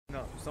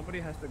Somebody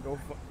has to go.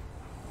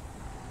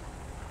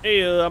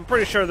 Hey, I'm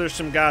pretty sure there's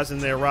some guys in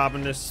there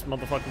robbing this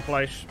motherfucking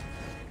place.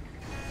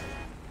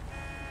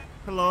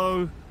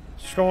 Hello.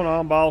 What's going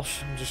on,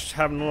 boss? I'm just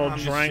having a little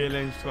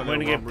drink. I'm going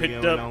to get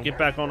picked up, get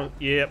back on it.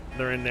 Yep,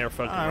 they're in there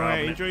fucking robbing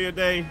Alright, it. enjoy your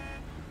day.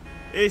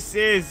 This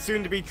is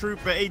soon-to-be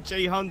Trooper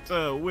H.A.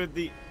 Hunter with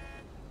the...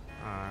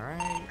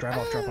 Alright. Drive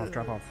off, drive off,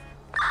 drive off.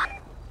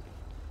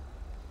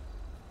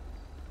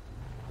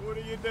 What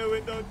are you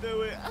doing? Don't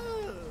do it.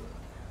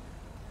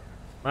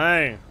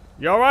 Man,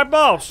 you alright,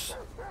 boss?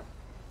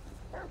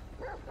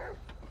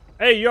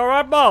 Hey, you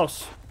alright,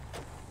 boss?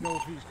 Know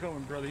if he's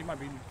coming, brother. He might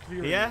be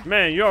clear. Yeah?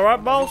 Man, you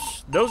alright,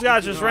 boss? Those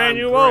guys just ran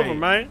you great. over,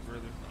 man.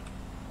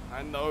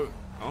 I know.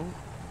 Oh.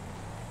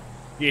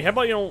 Yeah, how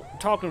about you don't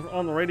talk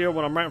on the radio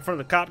when I'm right in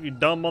front of the cop, you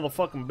dumb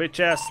motherfucking bitch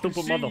ass,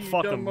 stupid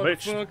motherfucking dumb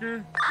bitch.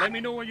 Motherfucker. Let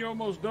me know when you're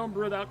almost done,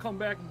 brother. I'll come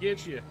back and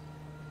get you.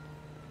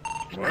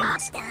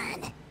 What?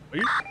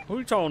 Who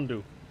you talking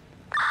to?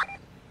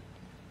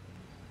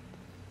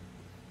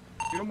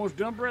 You're almost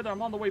done, brother.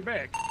 I'm on the way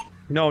back.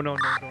 No, not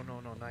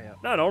yet.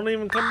 No, don't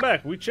even come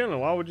back. We chilling.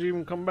 Why would you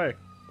even come back?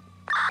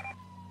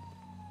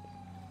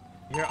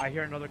 I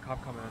hear another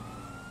cop coming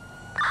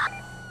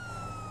in.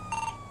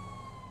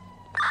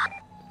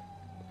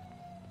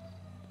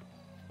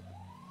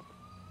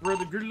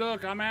 Brother, good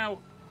luck. I'm out.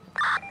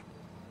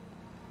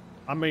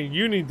 I mean,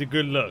 you need the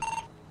good luck.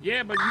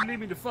 Yeah, but you leave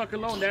me the fuck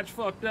alone. That's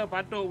fucked up.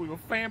 I thought we were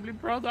family,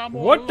 brother. I'm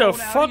all What the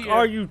alone out fuck here.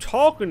 are you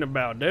talking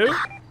about, dude?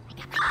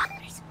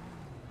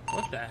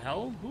 What the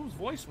hell? Whose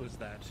voice was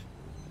that?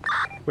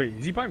 Wait,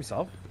 is he by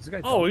himself? Is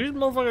this guy Oh, he's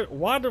motherfucker.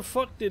 Why the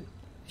fuck did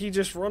he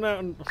just run out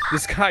and...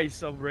 This guy is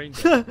so brain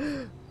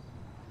dead.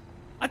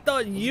 I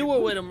thought you were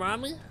with him,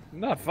 Rami.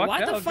 No, fuck Why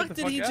that. the Let's fuck get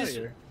did fuck he outta just...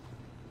 here.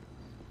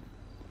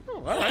 Oh,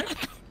 alright.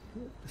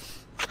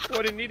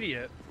 What an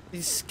idiot.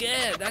 He's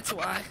scared, that's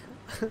why.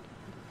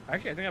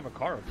 Actually, I think I have a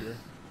car up here.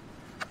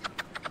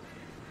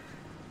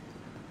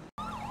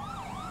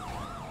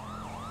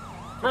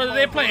 Brother,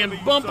 they're playing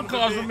bumper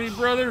cars with me,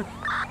 brother.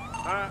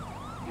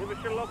 Give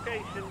us your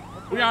location.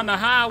 We on the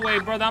highway,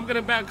 brother. I'm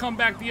gonna come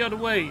back the other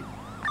way.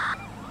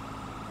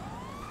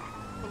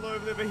 Pull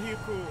over the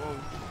vehicle. Oh.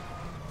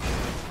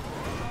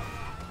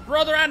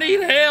 Brother, I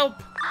need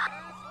help.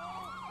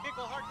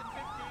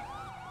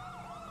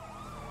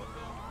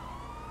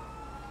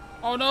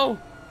 Oh no.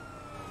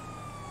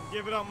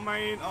 Give it up,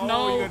 man. Oh,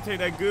 No. you're gonna take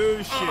that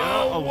good shit.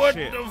 Oh, Oh, what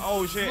shit. the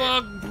Oh, shit.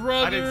 fuck,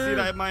 brother? I didn't see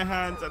that in my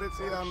hands. I didn't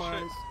see that in my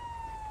hands.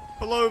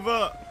 Pull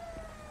over.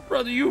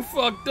 Brother, you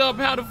fucked up.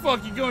 How the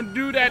fuck you gonna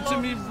do that to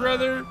me,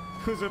 brother?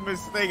 It was a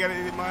mistake. I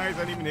didn't in my eyes.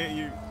 I didn't even hit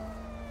you.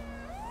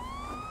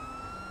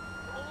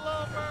 Pull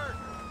over.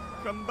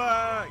 Come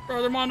back.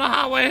 Brother, I'm on the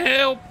highway.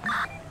 Help.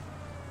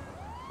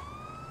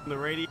 On the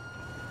radio.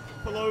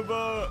 Pull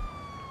over.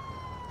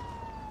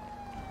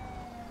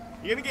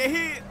 You're gonna get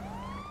hit.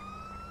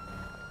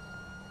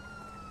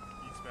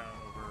 Eastbound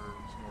over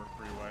North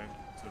Freeway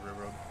to the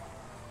railroad.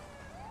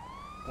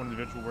 One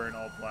individual wearing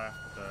all black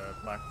with a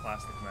black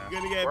plastic mask.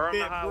 You're gonna get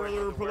bit,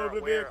 brother. Pull over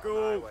the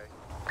vehicle.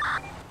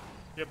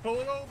 Yeah, pull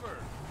it over.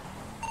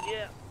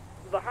 Yeah,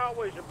 the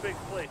highway's a big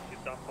place, you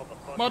dumb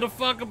motherfucker.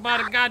 Motherfucker by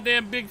the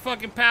goddamn big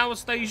fucking power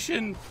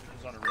station. It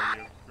was on a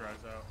radio.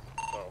 Drives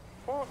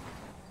out.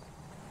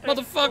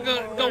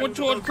 Motherfucker going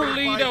towards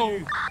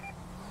Toledo.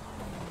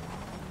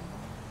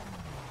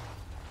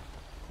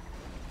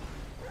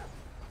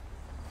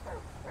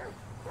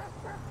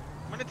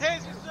 I'm gonna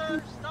tase you,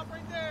 sir. Stop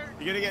right there.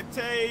 You're gonna get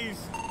tased.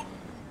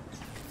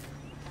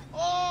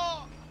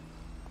 Oh!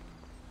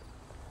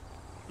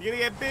 You're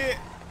gonna get bit.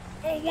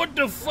 Oh, what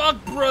the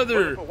fuck,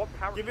 brother?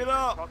 Give it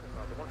up. What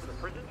the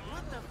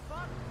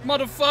fuck?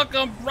 Motherfucker,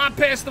 I'm right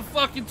past the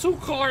fucking two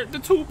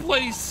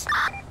place.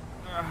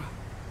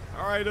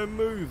 All right, then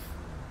move.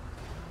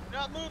 Do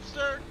not move,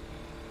 sir.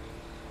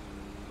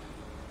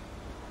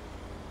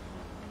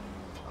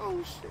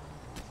 Oh shit.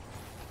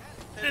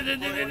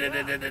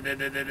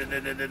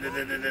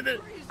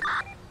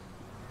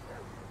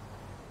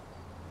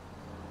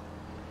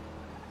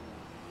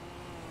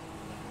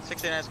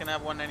 69's gonna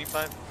have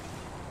 195.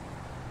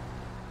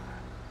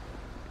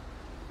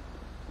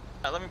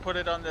 Let me put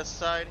it on this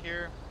side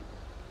here.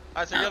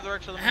 Alright, so you have the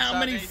right to limit How sound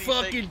many 86.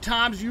 fucking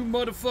times you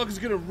motherfuckers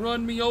gonna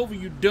run me over,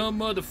 you dumb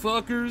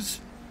motherfuckers?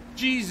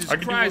 Jesus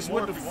Christ,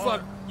 what the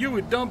fuck? You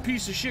a dumb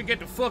piece of shit, get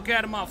the fuck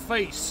out of my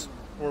face.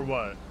 Or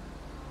what?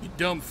 You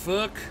dumb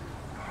fuck.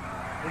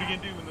 What are you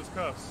gonna do in those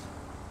cuffs?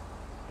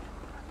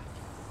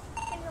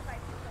 Do you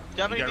have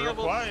You anything got that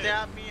will real quiet.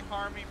 stab me,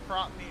 harm me,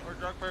 prop me, or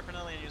drug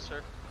paraphernalia on you,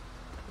 sir?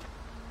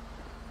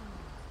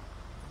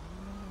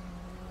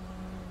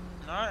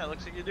 Alright, it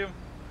looks like you do. I'm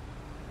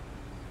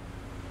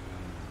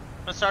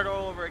gonna start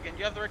all over again.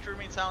 You have the right to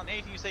remain silent.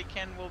 Anything you say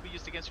can will be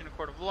used against you in a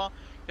court of law.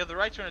 You have the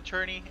right to an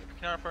attorney. If you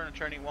cannot afford an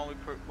attorney, one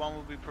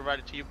will be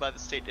provided to you by the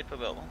state if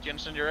available. Do you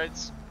understand your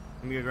rights?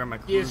 Let me go grab my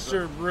cruiser. Yes,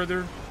 sir,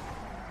 brother.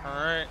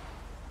 Alright.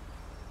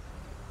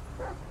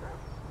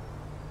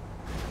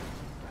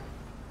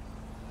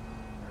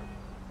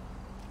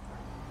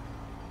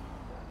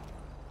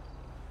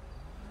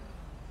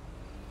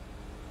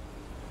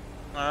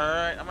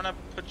 Alright, I'm gonna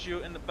put you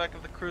in the back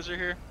of the cruiser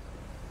here.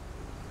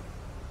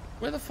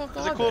 Where the fuck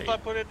Is are it cool they? if I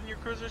put it in your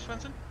cruiser,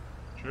 Svensson?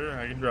 Sure,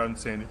 I can drive in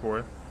Sandy for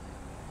you.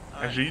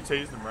 Actually, you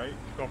tased them, right? You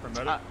going for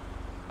medic?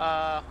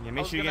 Yeah,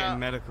 make sure you get in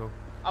medical.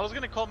 I was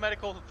gonna call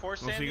medical for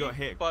Sandy, got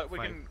hit but we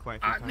can... quite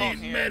a few I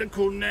times. need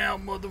medical now,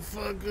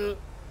 motherfucker.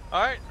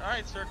 Alright,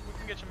 sir. We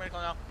can get you medical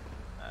now.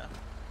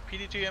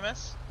 PD2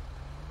 EMS?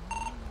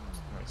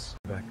 Nice.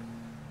 Back.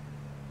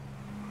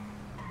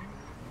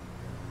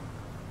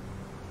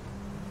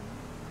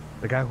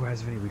 The guy who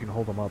has Vinny, we can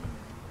hold him up.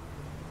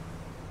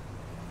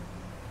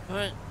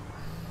 Alright.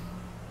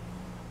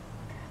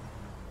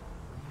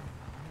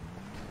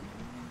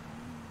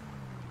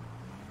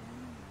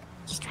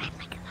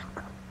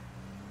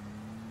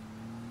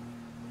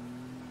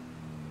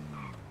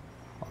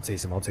 I'll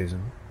tase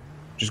him.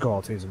 Just go,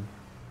 I'll tase him.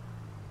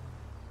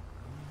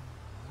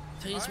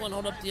 Tase one,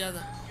 hold up the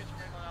other.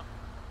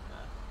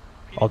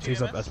 I'll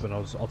tase up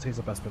Espino's.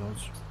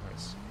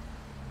 Nice.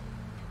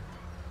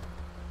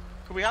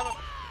 Could we have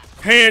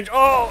a... Hands.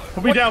 Oh!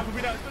 Put me down. Put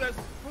me down. There's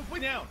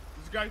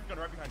a guy got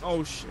right behind us.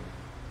 Oh shit.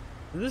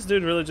 Did this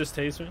dude really just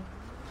tase me?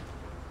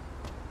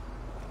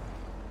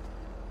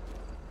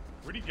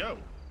 Where'd he go?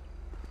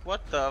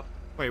 What the...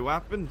 Wait, what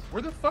happened?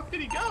 Where the fuck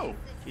did he go?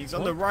 He's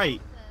on the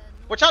right.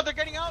 Watch out, they're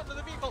getting out of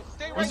the vehicle!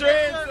 Stay right Raise your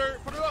there, hand, sir! sir.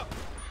 Put it up.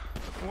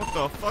 What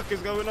the fuck is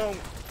going on?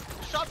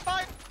 Shot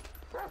fired!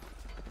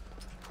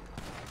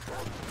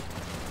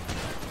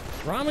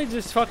 Rami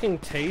just fucking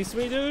tased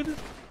me, dude?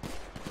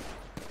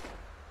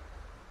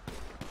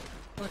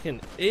 Fucking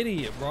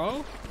idiot,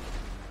 bro.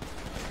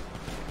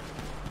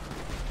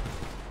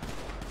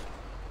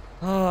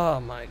 Oh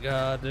my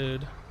god,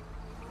 dude.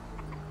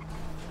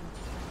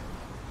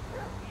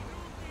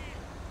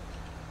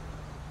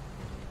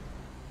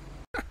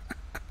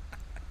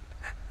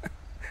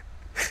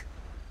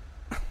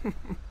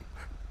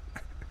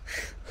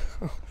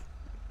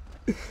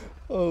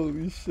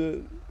 Holy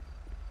shit.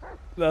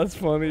 That's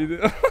funny,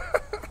 dude.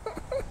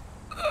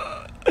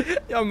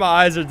 Yeah, my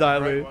eyes are Right,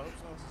 dilated. well, I hope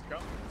someone else is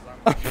coming,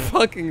 'cause I'm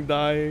fucking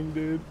dying,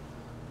 dude.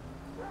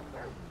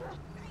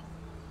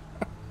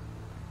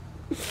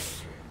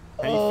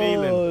 How you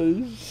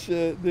feeling? Oh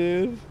shit,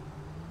 dude.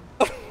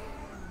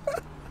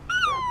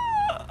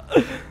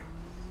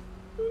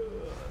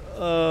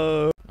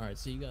 Alright,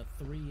 so you got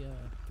three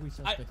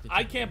suspects.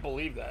 I can't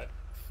believe that.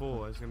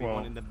 4. There's gonna be Well,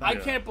 one in the I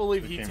back. can't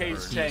believe we he came tased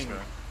first. Chang.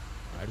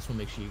 I just want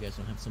to make sure you guys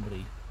don't have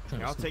somebody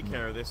trying I'll to take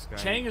care of this guy.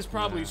 Chang is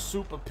probably Yeah.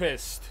 super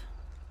pissed.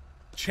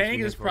 Chang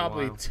been is here for a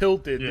probably while.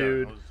 tilted, Yeah,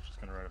 dude. I was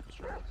just gonna write up the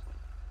straight.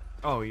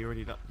 Oh, you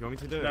already done. You want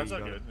me to do it? That's You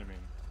not got good. it? I mean,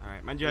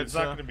 Alright, man, you it's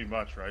had not gonna be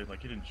much, right?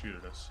 Like, he didn't shoot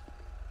at us.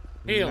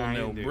 Hell Nah,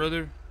 no, dude.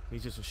 brother.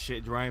 He's just a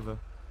shit driver.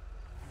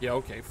 Yeah,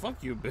 okay,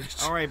 fuck you,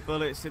 bitch. Alright,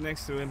 Bullet, sit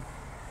next to him.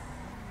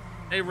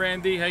 Hey,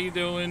 Randy, how you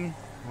doing?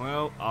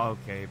 Well,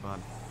 okay,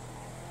 bud.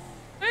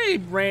 Hey,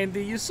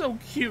 Randy, you're so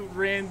cute,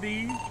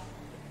 Randy.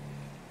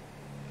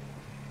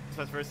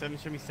 So first 7,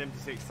 show me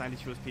 76, Sandy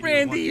Shores PD.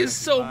 Randy, you're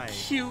so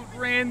 175. cute,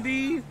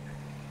 Randy.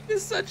 You're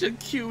such a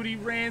cutie,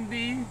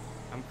 Randy.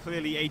 I'm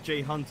clearly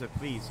AJ Hunter,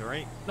 please,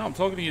 alright? No, I'm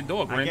talking to your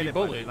dog, I Randy get it,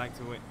 but Bullet. I'd like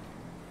to win.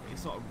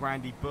 It's not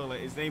Randy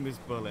Bullet, his name is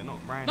Bullet, not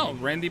Randy. No,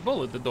 Randy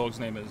Bullet, the dog's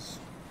name is.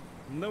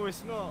 No,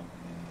 it's not.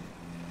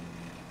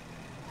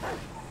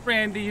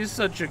 Randy, you're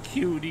such a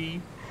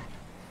cutie.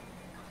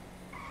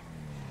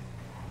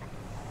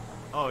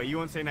 Oh, you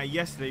weren't saying that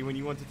yesterday when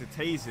you wanted to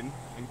tase him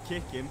and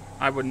kick him.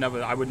 I would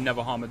never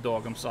harm a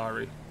dog, I'm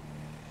sorry.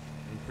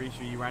 I'm pretty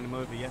sure you ran him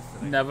over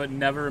yesterday.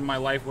 Never in my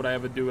life would I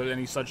ever do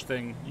any such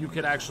thing. You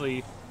could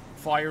actually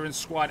fire and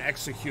squad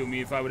execute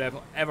me if I would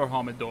ever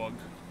harm a dog.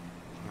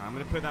 Now, I'm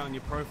gonna put that on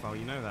your profile,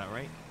 you know that,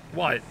 right?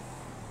 What?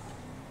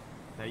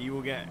 That you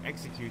will get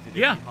executed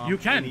Yeah, if you harm you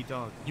can. any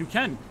dog. You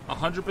can,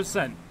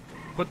 100%.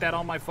 Put that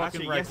on my fucking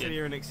Actually, record. yesterday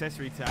you're an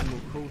accessory to animal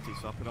cruelty,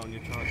 so I'll put it on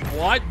your charge.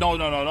 What? No,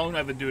 don't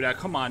ever do that.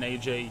 Come on,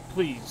 AJ.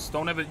 Please,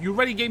 don't ever. You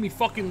already gave me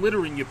fucking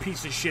littering, you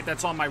piece of shit.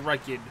 That's on my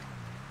record.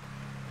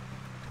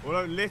 Well,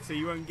 don't litter,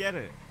 you won't get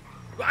it.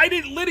 I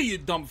didn't litter, you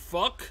dumb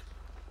fuck.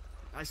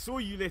 I saw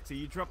you litter,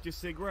 you dropped your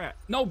cigarette.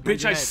 No, On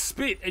bitch, your I head.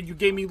 spit and you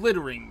gave me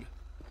littering.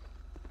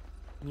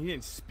 You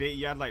didn't spit,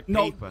 you had like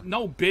No, paper.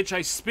 no, bitch,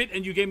 I spit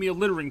and you gave me a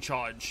littering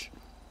charge.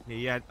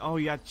 Yeah,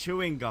 you had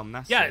chewing gum,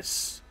 that's it.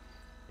 Yes.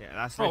 Yeah,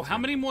 that's Bro, how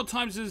littering. many more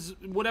times is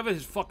whatever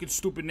his fucking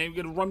stupid name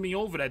gonna run me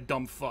over, that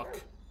dumb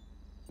fuck?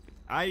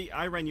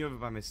 I ran you over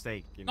by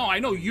mistake. You know? No, I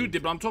know you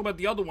did, but I'm talking about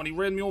the other one. He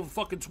ran me over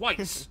fucking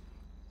twice.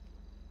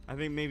 I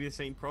think maybe the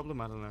same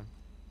problem, I don't know.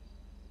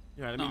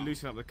 Yeah, let me No.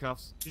 loosen up the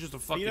cuffs. He's just a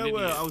fucking You know,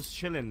 idiot. I was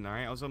chilling,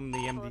 alright? I was on the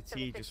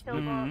MDT just I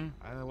didn't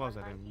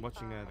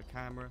watching the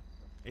camera.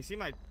 It seemed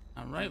like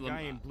All right, the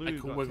guy in blue I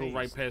could got wiggle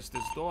right tased. past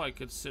this door. I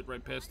could sit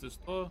right past this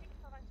door.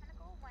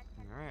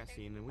 Alright, I'll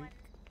see you in a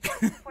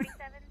week.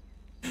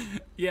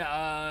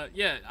 Yeah,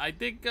 yeah. I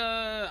think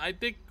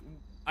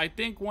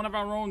one of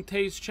our own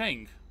tased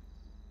Chang.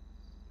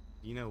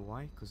 You know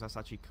why? Because that's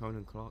actually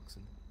Conan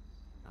Clarkson.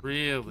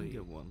 Really?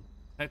 Good one.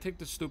 Can I take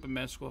the stupid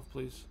mask off,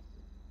 please?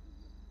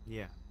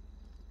 Yeah.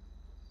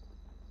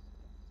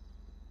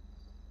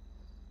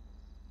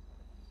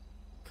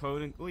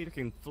 cone. Oh, you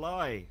looking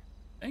fly.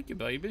 Thank you,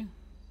 baby.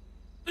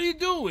 What are you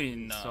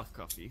doing? Soft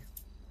coffee.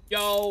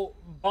 Yo,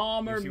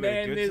 Bomber You see where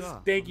the Madness, goods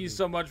are. thank you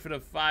so much for the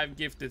 5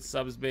 gifted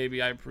subs,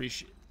 baby. I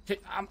appreciate.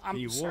 I'm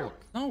You sorry. walk.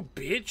 No,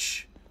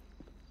 bitch.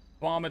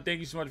 Bomber, thank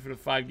you so much for the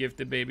 5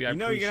 gifted, baby. I You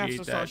know you're appreciate gonna have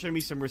to start that. showing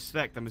me some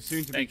respect. I'm a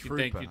soon-to-be Thank you,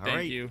 trooper. thank you, all thank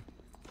right? you.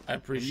 I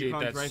appreciate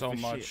can't that drive so for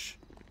much. shit.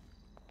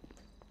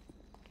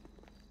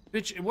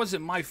 Bitch, it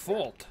wasn't my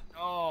fault.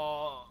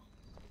 Oh.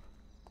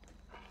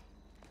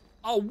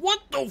 Oh, what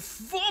the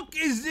fuck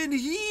is in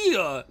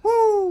here?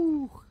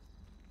 Woo!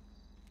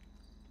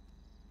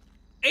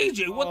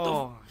 AJ, what the?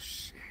 Oh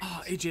shit!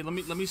 Ah, AJ,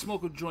 let me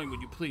smoke a joint with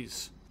you,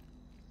 please.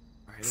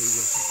 All right,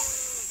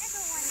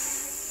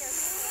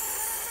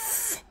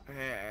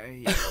 there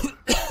you go.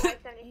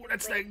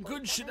 That's that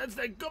good shit. That's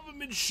that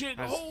government shit.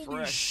 That's Holy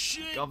fresh.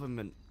 shit.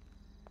 Government.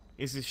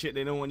 This is shit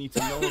they don't want you to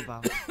know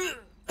about.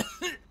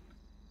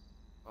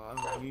 Oh,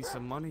 I need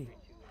some money.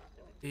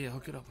 Yeah,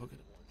 hook it up, hook it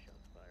up.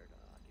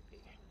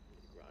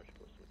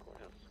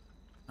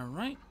 All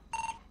right.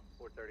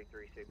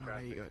 433, safe Oh, there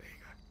traffic. you go. There you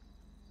go.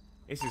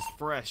 This is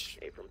fresh.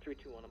 Hey, from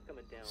 321, I'm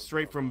coming down.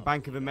 Straight from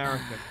Bank of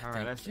America. All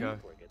right, let's you. go.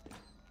 Before I get there.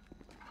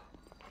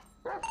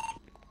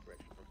 Rich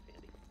from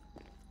Sandy.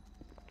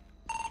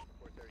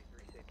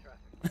 433, safe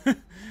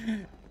traffic.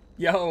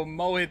 Yo,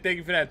 Mohit, thank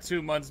you for that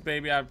 2 months,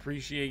 baby. I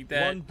appreciate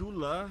that.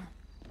 $1.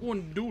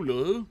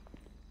 $1.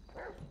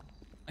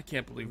 I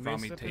can't believe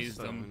Rami Mr. tased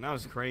Pistol. him. That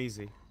was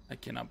crazy. I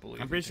cannot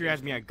believe I'm he pretty sure he had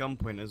tased me him. at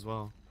gunpoint as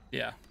well.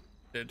 Yeah,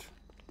 did.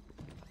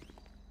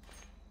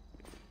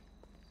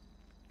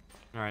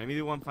 All right, let me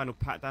do one final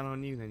pat down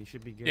on you, then you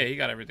should be good. Yeah, he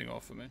got everything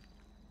off of me.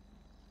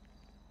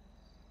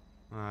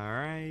 All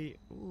right.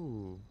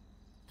 Ooh,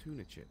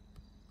 tuna chip.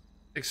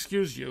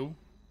 Excuse you.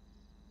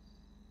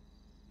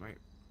 Right.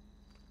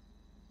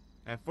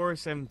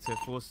 407 to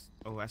 4.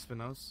 Oh,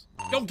 Espinosa.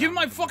 Oh, Yo, that's give down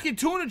my over there. fucking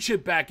tuna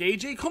chip back,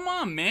 AJ. Come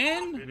on,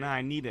 man. Nah,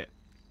 I need it.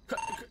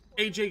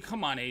 AJ,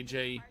 come on,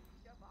 AJ.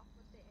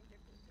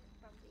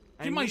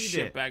 I Give my need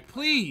shit it. back,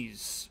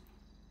 please.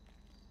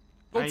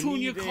 Go I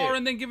tune your need car it.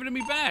 and then give it to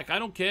me back. I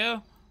don't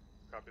care.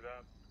 Copy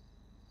that.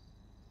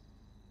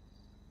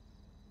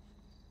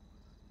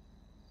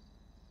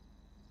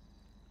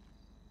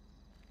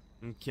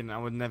 I'm kidding. I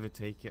would never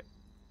take it.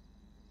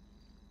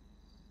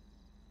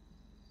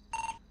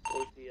 What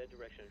was the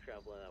direction of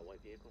travel in that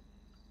white vehicle?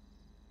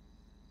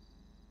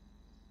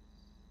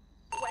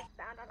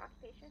 Westbound on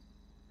occupation.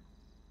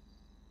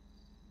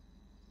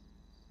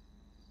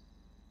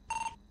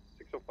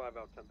 605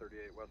 out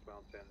 1038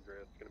 westbound San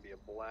Andreas. It's going to be a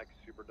black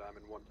Super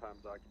Diamond, 1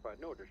 times occupied.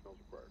 No additionals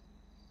required.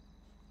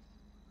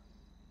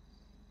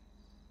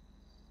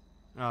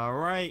 All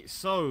right.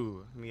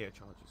 So let me get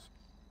charges.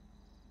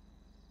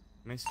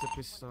 Mr.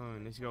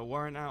 Pistone, has you got a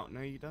warrant out?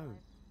 No, you don't.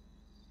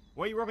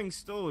 Why are you robbing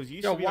stores? You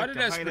used Yo, to be why like did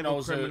a high-level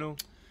Espinosa- criminal.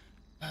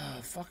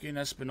 Fucking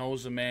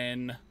Espinosa,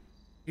 man.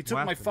 He took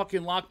my happened?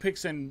 fucking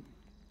lockpicks and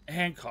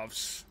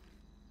handcuffs.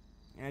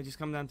 Yeah, just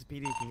come down to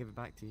PD. We can give it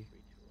back to you.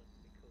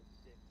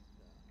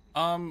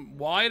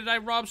 Why did I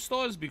rob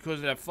stores? Because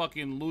of that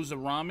fucking loser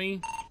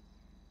Rami?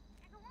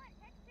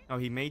 Oh,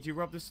 he made you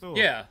rob the store?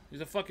 Yeah,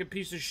 he's a fucking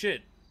piece of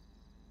shit.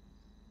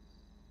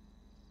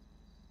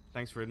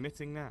 Thanks for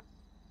admitting that.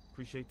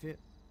 Appreciate it.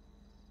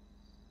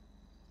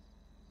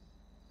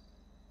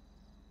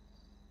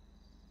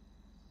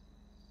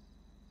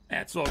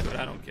 That's all good,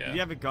 I don't care. Did you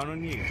have a gun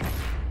on you?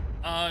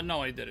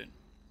 No, I didn't.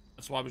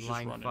 That's why I was just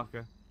Lying running.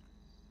 fucker.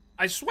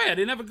 I swear, I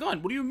didn't have a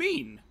gun. What do you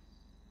mean?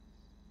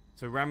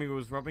 So Rami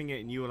was robbing it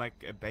and you were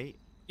like a bait?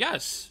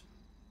 Yes.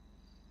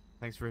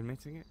 Thanks for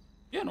admitting it.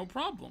 Yeah, no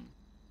problem.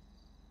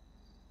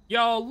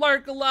 Yo,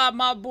 Lurk a lot,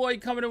 my boy,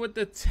 coming in with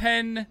the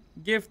 10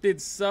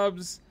 gifted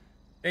subs.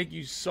 Thank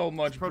you so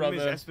much, The problem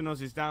brother. is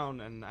Espinosa's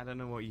down and I don't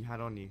know what you had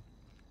on you.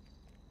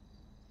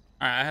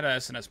 Alright, I had an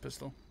SNS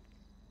pistol.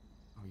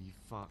 Oh, you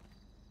fuck.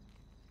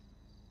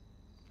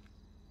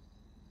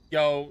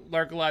 Yo,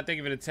 Lurk a lot, thank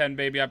you for the 10,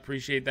 baby. I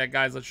appreciate that,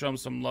 guys. Let's show him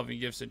some loving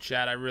gifts in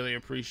chat. I really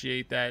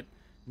appreciate that.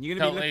 You're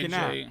gonna Tell be looking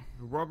AJ. at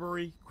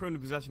robbery, criminal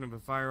possession of a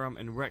firearm,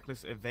 and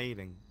reckless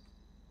evading.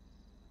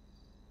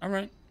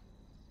 Alright.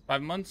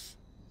 5 months?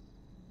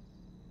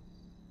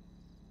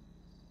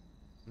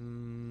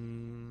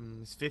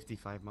 It's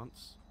 55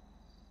 months.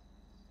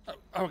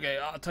 Okay,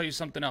 I'll tell you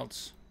something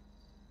else.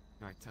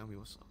 Alright, tell me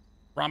what's up.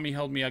 Rami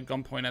held me at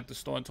gunpoint at the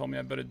store and told me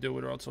I better do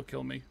it or else he'll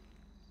kill me.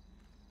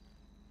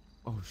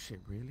 Oh shit,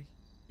 really?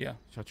 Yeah.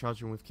 Should I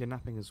charge him with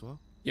kidnapping as well?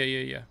 Yeah.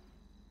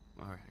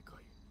 Alright, I got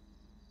you.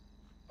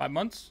 5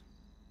 months?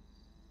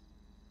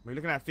 We're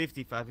looking at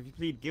 55. If you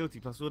plead guilty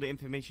plus all the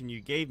information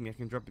you gave me, I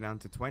can drop it down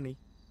to 20.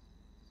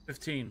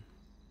 15.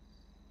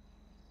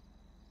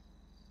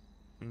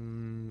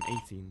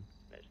 18.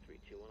 Match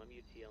 321, I'm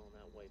UTL on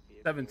that white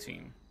vehicle.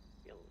 17.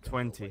 Yellow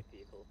 20. white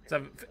vehicle.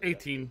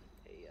 18.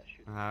 Hey,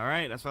 shoot.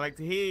 Alright, that's what I like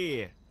to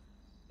hear.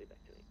 Stay back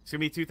to me. It's gonna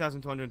be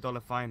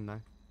 $2,200 fine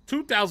though.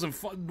 2,000.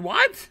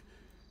 What?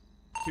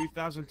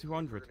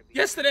 2,200.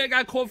 Yesterday I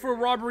got called for a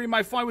robbery.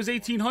 My fine was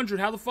 1,800.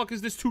 How the fuck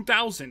is this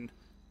 2,000?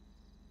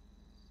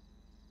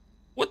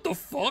 What the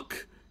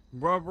fuck?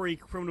 Robbery,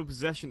 criminal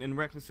possession, and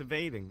reckless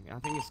evading. I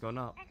think it's gone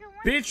up.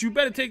 Bitch, you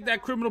better take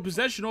that criminal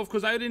possession off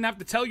because I didn't have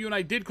to tell you and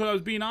I did because I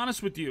was being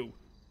honest with you.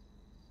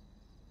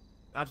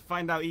 I'd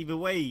find out either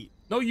way.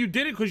 No, you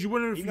did it because you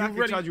wouldn't You have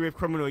to charge you with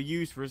criminal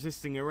use,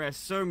 resisting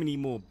arrest, so many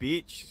more,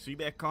 bitch. So you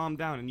better calm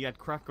down. And you had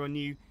crack on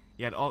you.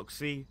 You had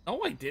oxy.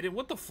 No, I didn't.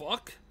 What the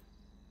fuck?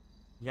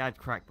 You had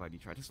crack, bud. You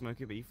tried to smoke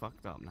it, but you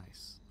fucked up.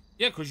 Nice.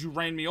 Yeah, because you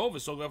ran me over,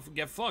 so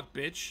get fucked,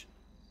 bitch.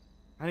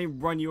 I didn't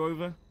run you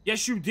over.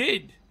 Yes, you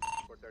did.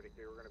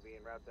 433, we're gonna be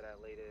en route to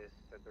that latest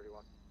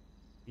 1031.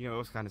 You know, it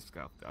was kind of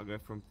scuffed. I'll go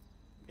from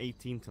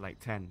 18 to like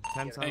 10.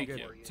 10 sounds Thank good.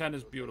 you. 10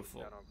 is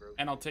beautiful.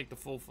 And I'll take the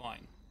full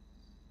fine.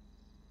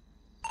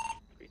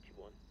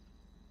 321.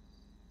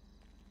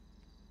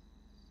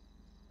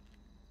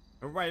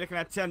 Alright, looking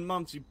at 10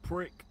 months, you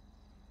prick.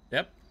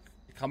 Yep.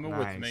 You're coming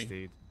with me.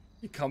 Dude.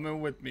 You're coming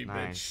with me,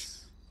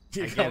 Nice. bitch.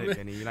 You're I get coming, it,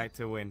 Benny. You like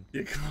to win.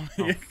 You're coming,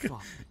 Oh,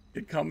 fuck.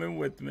 you're coming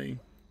with me.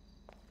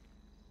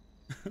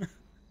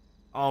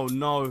 Oh,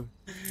 no.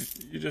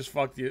 You just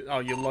fucked you. Oh,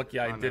 you're lucky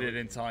I did know. it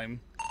in time.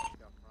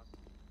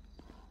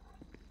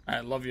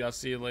 Alright, love you. I'll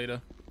see you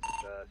later.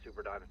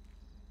 Super Diamond.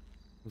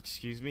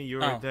 Excuse me?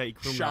 You're Oh, a dirty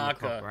criminal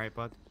shocker. cop, right,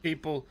 bud?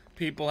 People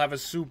have a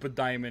super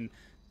diamond.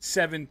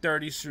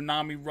 730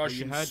 tsunami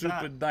Russian heard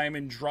super that?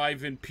 diamond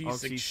driving piece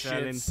Oxy of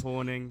selling, shit.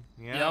 pawning.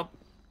 Yeah. Yep.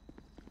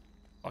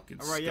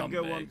 Fucking Alright, you have a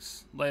good one.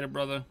 scumbags. Later,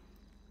 brother.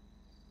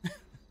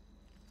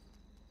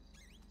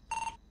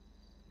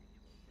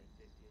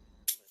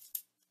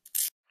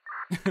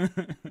 You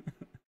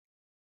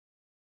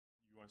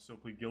want to still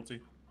plead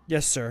guilty?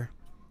 Yes, sir.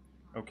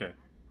 Okay.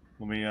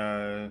 Let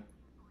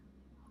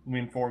me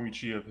inform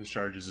Ichi of his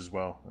charges as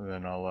well, and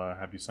then I'll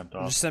have you sent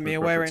off. Just send me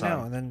for away right appropriate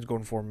now, time. and then go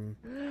inform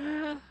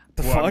him.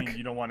 The Well, fuck? I mean,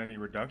 you don't want any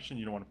reduction?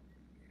 You don't want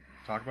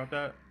to talk about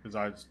that? Because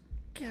I just...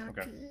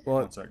 Okay. Well,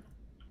 One sec.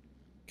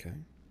 okay.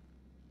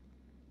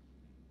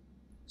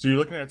 So you're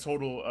looking at a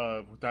total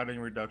of, without any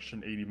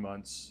reduction, 80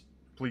 months.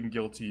 Pleading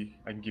guilty,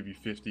 I can give you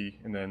 50,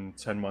 and then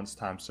 10 months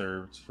time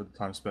served for the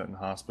time spent in the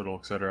hospital,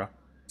 etc.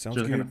 Sounds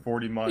so you're looking good. at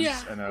 40 months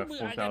Yeah, and a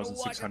I gotta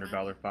watch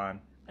 $4,600 fine.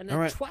 An All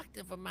right.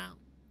 attractive amount.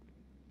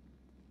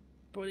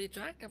 Pretty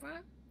attractive, huh?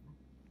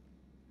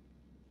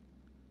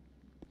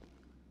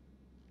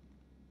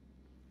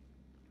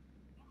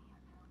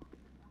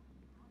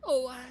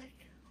 Oh,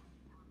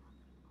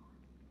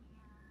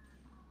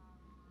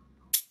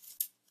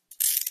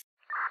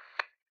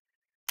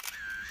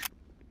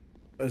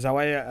 Is that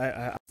why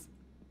I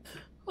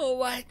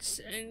Alright,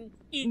 and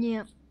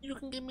Yeah. you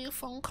can give me a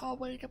phone call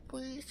later,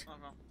 please.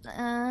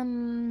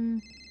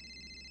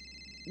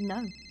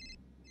 No.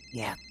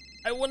 Yeah.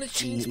 I want to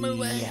change my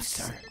ways. Yes,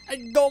 sir.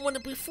 I don't want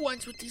to be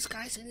friends with these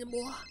guys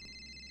anymore.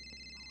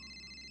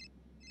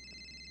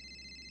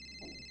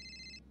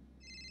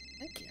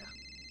 Thank you.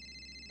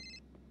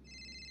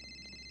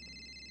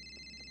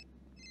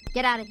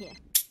 Get out of here.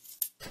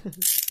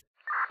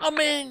 I'm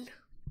in.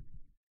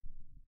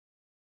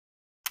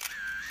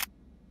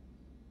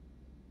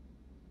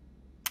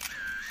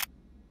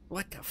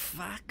 What the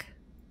fuck?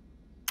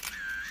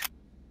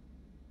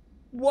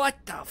 What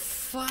the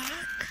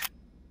fuck?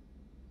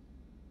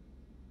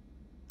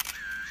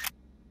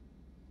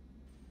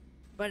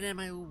 But am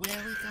I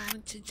really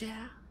going to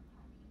jail?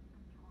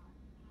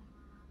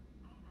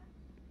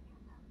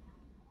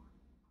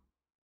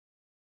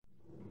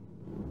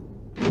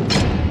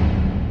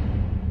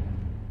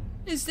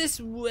 Is this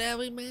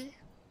really me?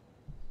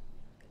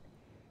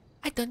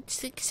 I don't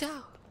think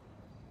so.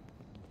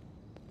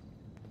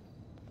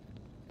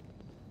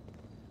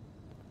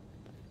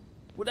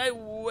 Would I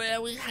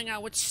really hang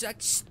out with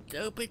such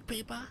stupid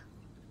people?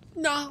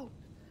 No,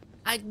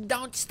 I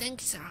don't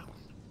think so.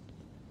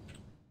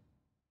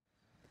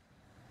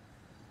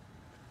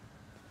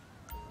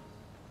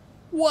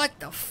 What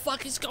the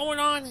fuck is going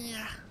on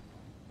here?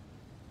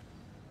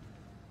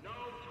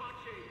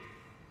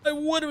 I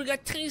would've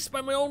got tased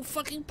by my own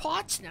fucking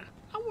partner.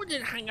 I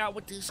wouldn't hang out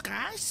with these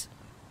guys.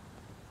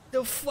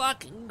 The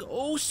fucking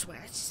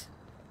ghostwits.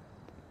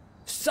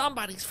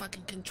 Somebody's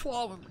fucking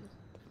controlling me.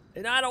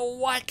 And I don't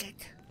like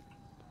it.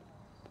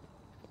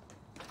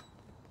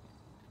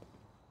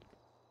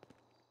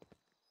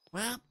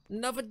 Well,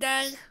 another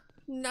day,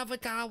 another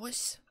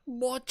hours,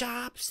 more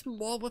jobs,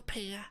 more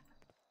repair.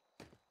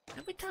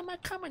 Every time I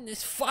come in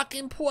this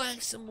fucking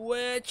place, some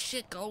weird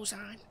shit goes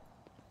on.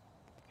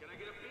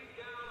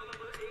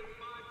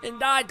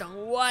 And I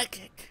don't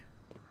like it.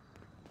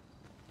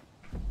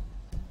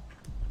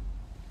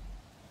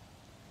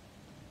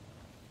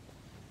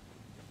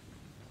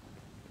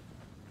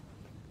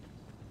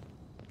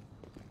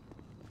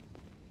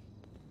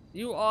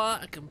 You are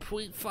a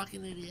complete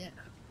fucking idiot.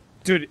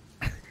 Dude,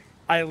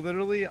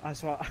 I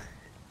saw.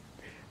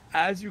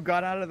 As you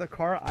got out of the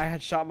car, I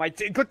had shot my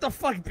dick. What the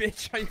fuck,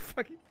 bitch? Are you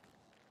fucking.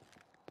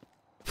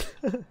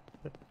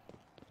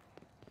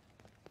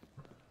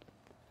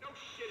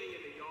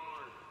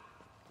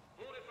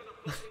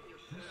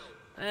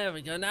 There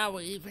we go, now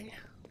we're even.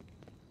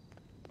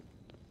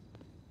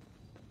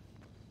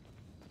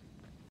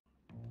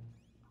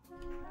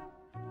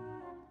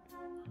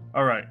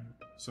 Alright,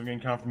 So I'm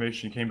getting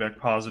confirmation you came back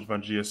positive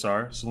on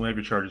GSR, so let me have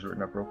your charges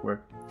written up real quick.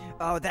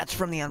 Oh, that's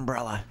from the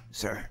umbrella,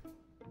 sir.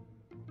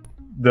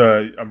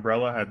 The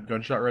umbrella had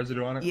gunshot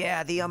residue on it?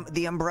 Yeah,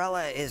 the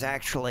umbrella is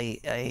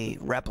actually a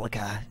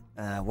replica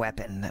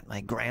weapon that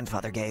my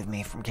grandfather gave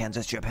me from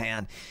Kansas,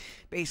 Japan.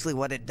 Basically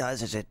what it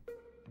does is it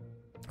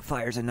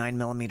fires a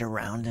 9mm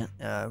round,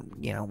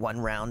 you know, 1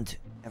 round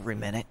every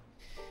minute.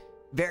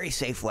 Very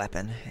safe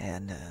weapon,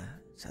 and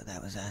so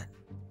that was that.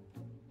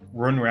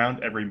 1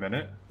 round every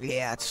minute?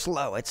 Yeah, it's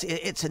slow. It's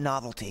a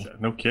novelty. Yeah,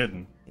 no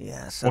kidding.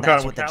 Yeah, so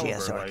that's what the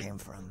GSR like, came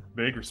from.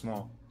 Big or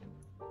small?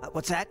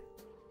 What's that?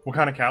 What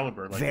kind of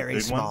caliber? Like Very a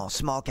big small, one?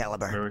 small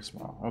caliber. Very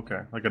small. Okay,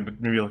 like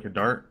maybe like a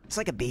dart. It's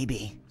like a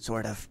BB,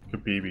 sort of. Like a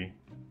BB.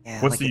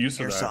 Yeah, What's like the use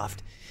of airsoft.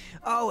 that?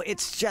 Oh,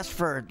 it's just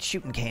for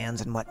shooting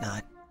cans and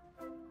whatnot.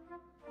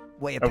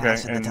 Way of Okay,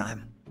 passing the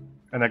time.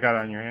 And that got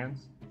on your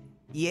hands?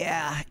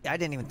 Yeah, I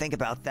didn't even think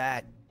about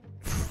that.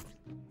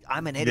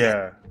 I'm an idiot.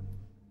 Yeah.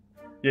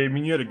 Yeah, I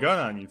mean you had a gun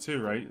on you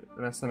too, right?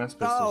 That's the next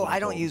pistol. Oh, I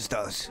don't use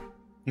those.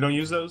 You don't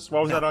use those? Why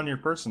was that on your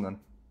person then?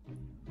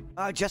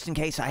 Just in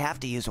case I have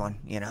to use one,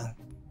 you know.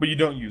 But you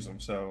don't use them,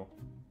 so.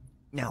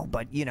 No,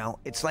 but you know,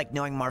 it's like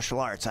knowing martial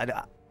arts.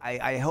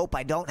 I hope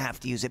I don't have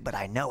to use it, but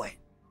I know it.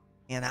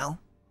 You know.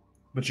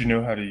 But you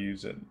know how to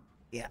use it.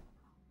 Yeah.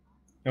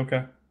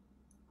 Okay.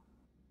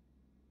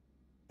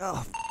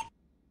 Oh.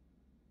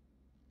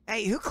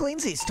 Hey, who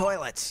cleans these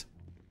toilets?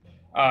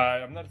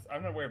 I'm not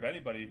aware of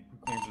anybody who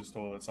cleans those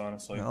toilets,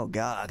 honestly. Oh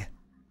God.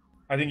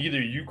 I think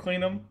either you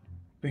clean them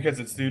because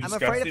it's too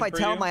disgusting. I'm afraid if I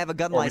tell him I have a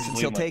gun license,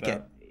 he'll take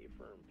it. That.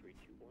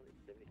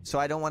 So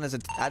I don't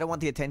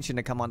want the attention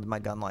to come onto my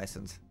gun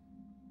license.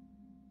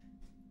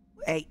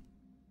 Hey.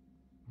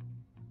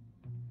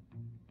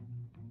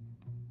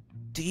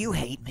 Do you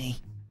hate me?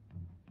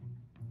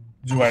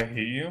 Do I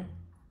hate you?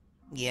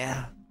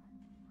 Yeah.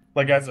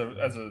 Like as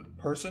a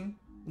person?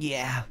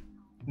 Yeah.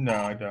 No,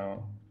 I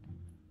don't.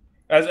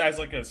 As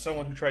like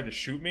someone who tried to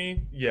shoot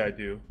me? Yeah, I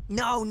do.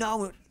 No,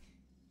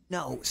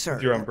 sir.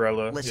 With your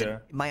umbrella, Listen, yeah.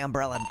 my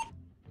umbrella,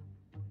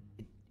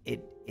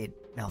 it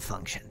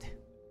malfunctioned.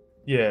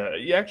 Yeah,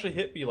 you actually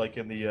hit me like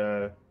in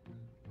the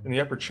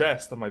upper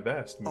chest of my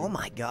vest. Man. Oh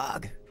my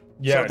God.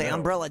 Yeah. So the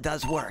umbrella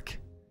does work.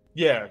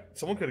 Yeah,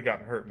 someone could have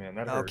gotten hurt, man.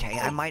 That hurt. Okay,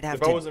 I might have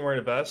if to. I wasn't wearing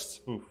a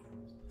vest, oof.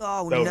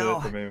 Oh that no.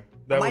 was it for me.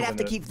 I might have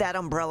to keep that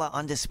umbrella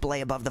on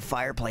display above the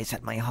fireplace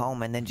at my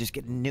home, and then just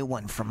get a new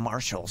one from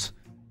Marshall's.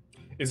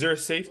 Is there a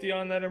safety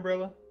on that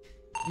umbrella?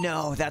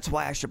 No, that's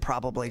why I should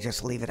probably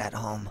just leave it at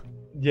home.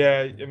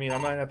 Yeah, I mean, I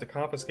might have to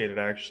confiscate it.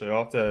 Actually,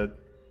 I'll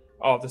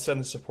have to send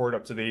the support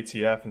up to the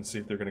ATF and see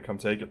if they're gonna come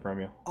take it from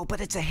you. Oh,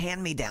 but it's a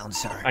hand-me-down,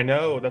 sir. I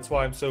know. That's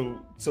why I'm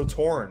so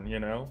torn. You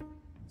know,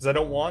 because I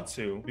don't want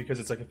to because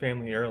it's like a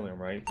family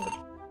heirloom, right? But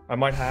I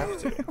might have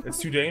to. It's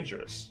too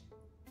dangerous.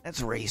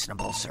 That's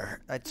reasonable, sir.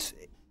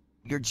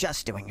 You're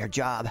just doing your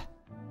job.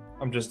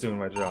 I'm just doing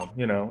my job.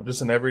 You know,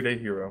 just an everyday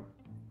hero.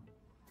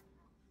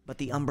 But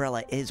the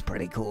umbrella is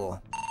pretty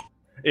cool.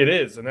 It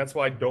is, and that's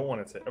why I don't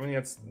want to take. I mean,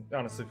 that's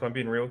honestly, if I'm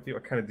being real with you, I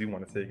kind of do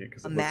want to take it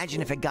because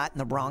imagine if it got in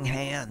the wrong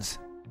hands.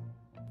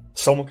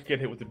 Someone could get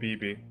hit with the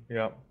BB.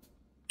 Yep.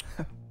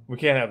 We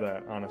can't have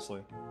that,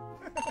 honestly.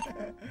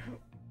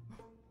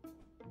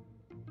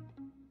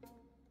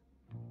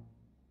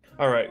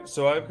 All right,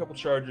 so I have a couple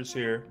charges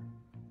here.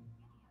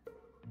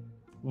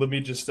 Let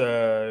me just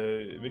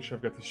make sure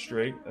I've got this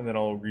straight, and then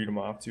I'll read them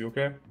off to you.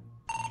 Okay?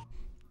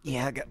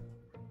 Yeah, I got.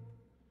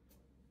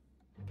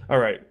 All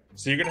right.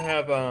 So you're gonna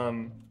have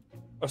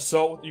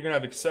assault. You're gonna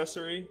have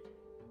accessory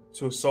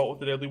to assault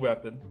with a deadly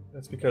weapon.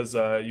 That's because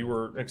you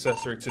were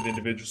accessory to the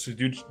individuals who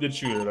did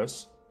shoot at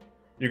us.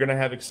 You're gonna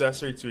have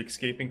accessory to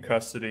escaping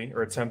custody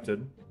or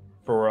attempted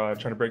for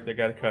trying to break that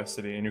guy to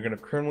custody, and you're gonna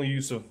have criminal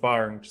use of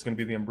firearm, which is gonna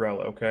be the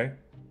umbrella. Okay.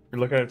 You're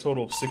looking at a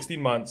total of 60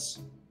 months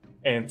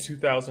and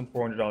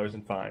 $2,400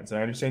 in fines. And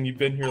I understand you've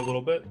been here a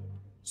little bit,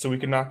 so we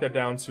can knock that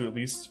down to at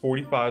least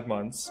 45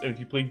 months. And if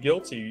you plead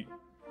guilty,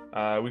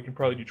 we can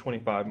probably do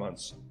 25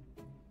 months.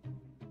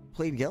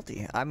 Plead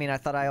guilty? I mean, I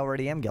thought I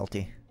already am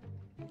guilty.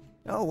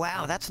 Oh,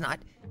 wow, that's not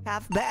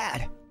half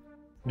bad.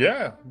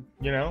 Yeah,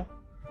 you know.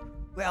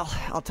 Well,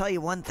 I'll tell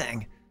you one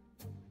thing.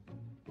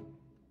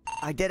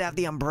 I did have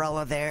the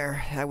umbrella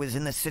there. I was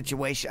in this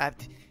situation.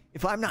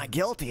 If I'm not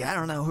guilty, I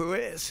don't know who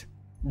is.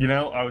 You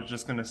know, I was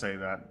just gonna say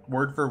that.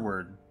 Word for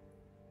word.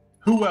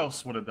 Who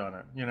else would have done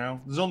it, you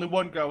know? There's only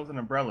one guy with an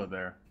umbrella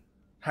there.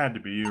 Had to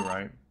be you,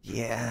 right?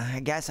 Yeah, I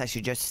guess I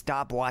should just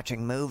stop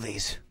watching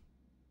movies.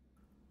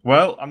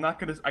 Well,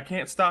 I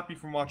can't stop you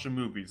from watching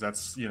movies.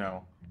 That's, you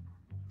know.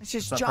 It's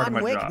just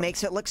John Wick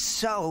makes it look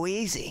so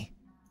easy.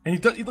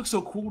 And he looks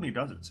so cool when he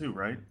does it too,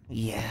 right?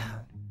 Yeah.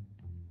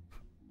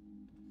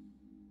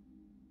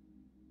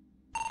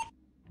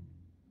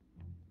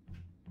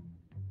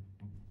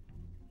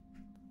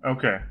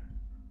 Okay.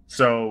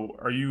 So,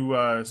 are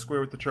you square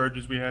with the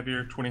charges we have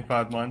here?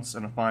 25 months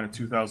and a fine of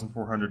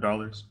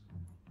 $2,400?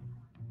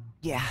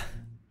 Yeah.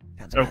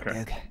 Sounds about okay.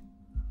 Big.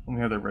 Let me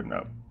have that written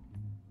up.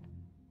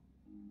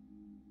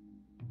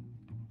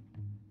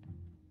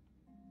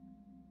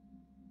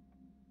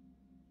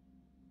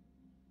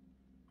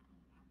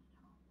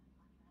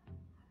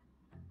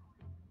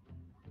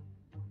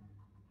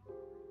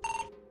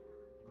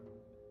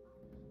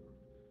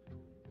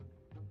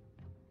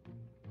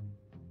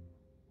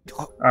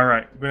 All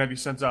right, we're gonna have you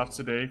sent off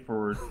today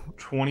for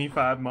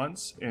 25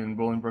 months in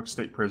Bolingbrook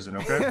State Prison.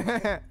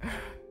 Okay.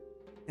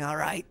 All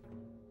right.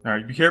 All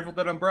right. Be careful with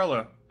that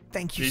umbrella.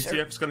 Thank you, sir.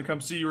 ATF's gonna come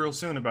see you real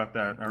soon about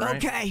that. All right.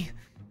 Okay.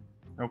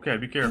 Okay.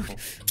 Be careful.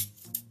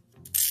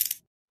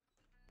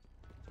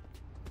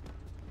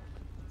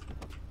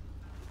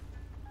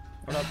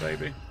 What up,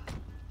 baby?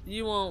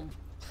 You won't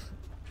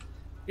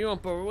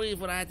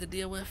believe what I had to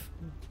deal with.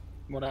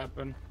 What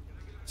happened?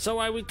 So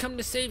I would come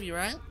to save you,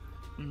 right?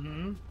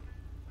 Mm-hmm.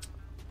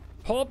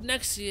 Pull up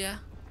next to you.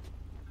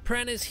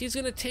 Plan is he's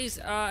gonna tase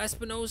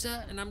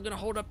Espinosa, and I'm gonna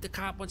hold up the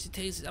cop once he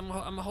tases. I'm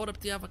gonna hold up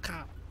the other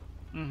cop.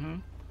 Mm-hmm.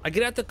 I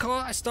get out the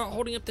car. I start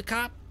holding up the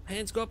cop.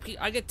 Hands go up.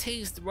 I get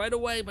tased right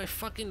away by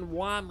fucking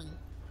Wami.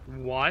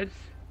 What?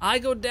 I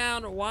go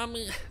down.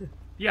 Wami.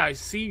 Yeah, I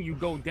seen you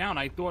go down.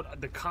 I thought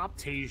the cop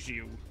tased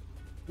you.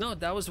 No,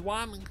 that was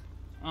Wami.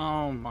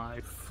 Oh my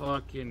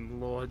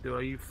fucking lord, dude.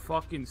 Are you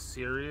fucking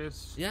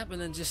serious? Yep,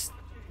 and then just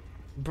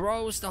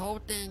bros the whole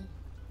thing.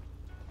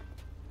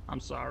 I'm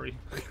sorry.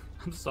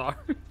 I'm sorry.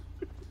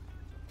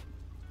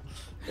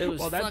 It was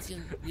well,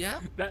 fucking,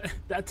 yeah. That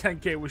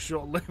 10K was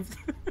short-lived.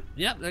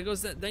 Yep, there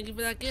goes that. Thank you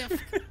for that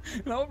gift.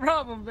 No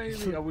problem,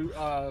 baby. Are we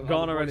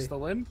gone already?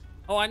 Still in?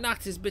 Oh, I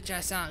knocked his bitch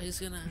ass out. He's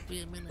gonna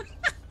be a minute.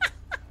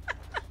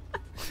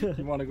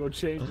 You want to go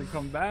change and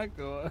come back,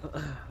 or?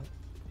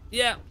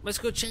 Yeah, let's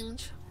go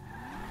change.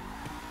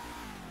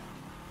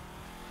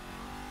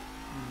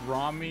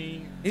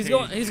 Rami. He's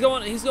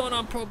going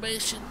on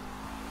probation.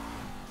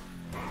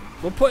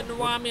 We're putting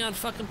Rami on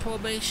fucking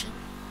probation.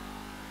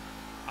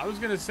 I was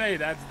gonna say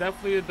that's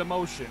definitely a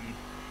demotion.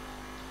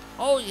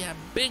 Oh yeah,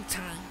 big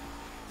time.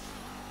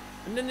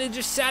 And then they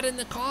just sat in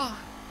the car.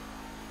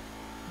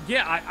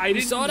 Yeah, I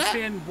didn't saw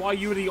understand why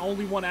you were the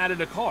only one out of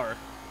the car.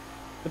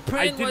 The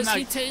plan was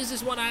he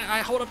tases one, I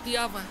hold up the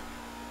other.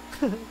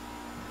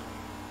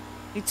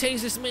 He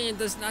tases me and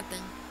does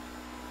nothing.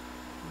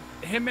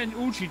 Him and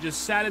Uchi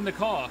just sat in the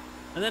car.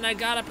 And then I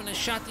got up and I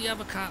shot the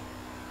other cop.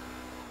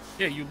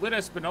 Yeah, you lit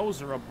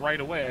Espinosa up right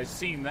away. I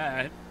seen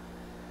that.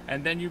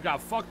 And then you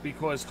got fucked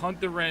because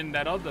Hunter and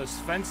that other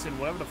Svensson,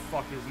 whatever the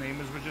fuck his name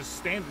is, were just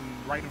standing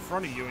right in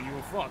front of you and you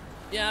were fucked.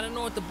 Yeah, I don't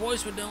know what the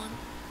boys were doing.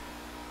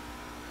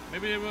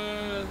 Maybe they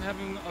were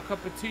having a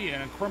cup of tea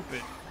and a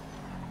crumpet.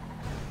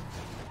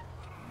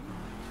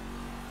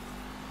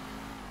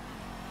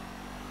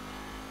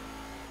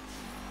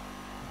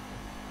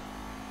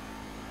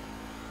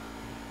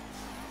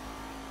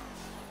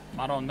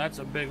 Maron, that's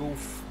a big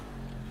oof.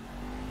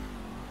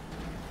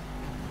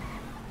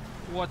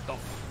 What the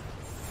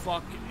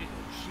fuck?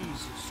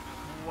 Jesus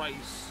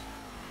Christ.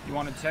 You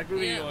want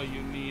integrity or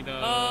you need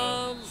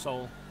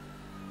soul?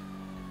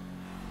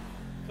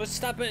 Let's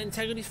stop at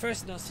integrity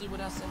first and I'll see what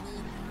else I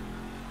need.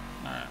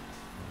 Alright.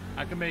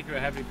 I can make you a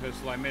heavy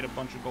pistol. I made a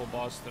bunch of gold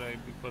bars today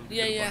because we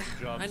did a bunch of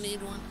jobs. I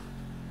need one.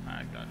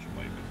 Alright, got you,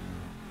 baby.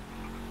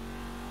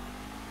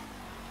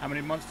 How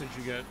many months did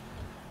you get?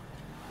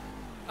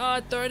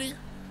 30.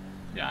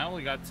 Yeah, I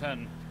only got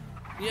 10.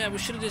 Yeah, we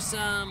should have just,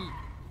 no,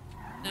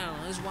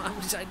 this is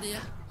Wami's idea.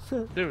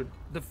 Dude,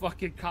 the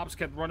fucking cops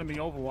kept running me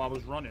over while I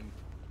was running.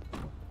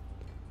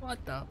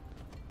 What the?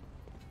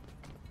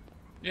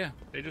 Yeah,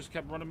 they just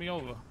kept running me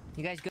over.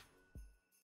 You guys go.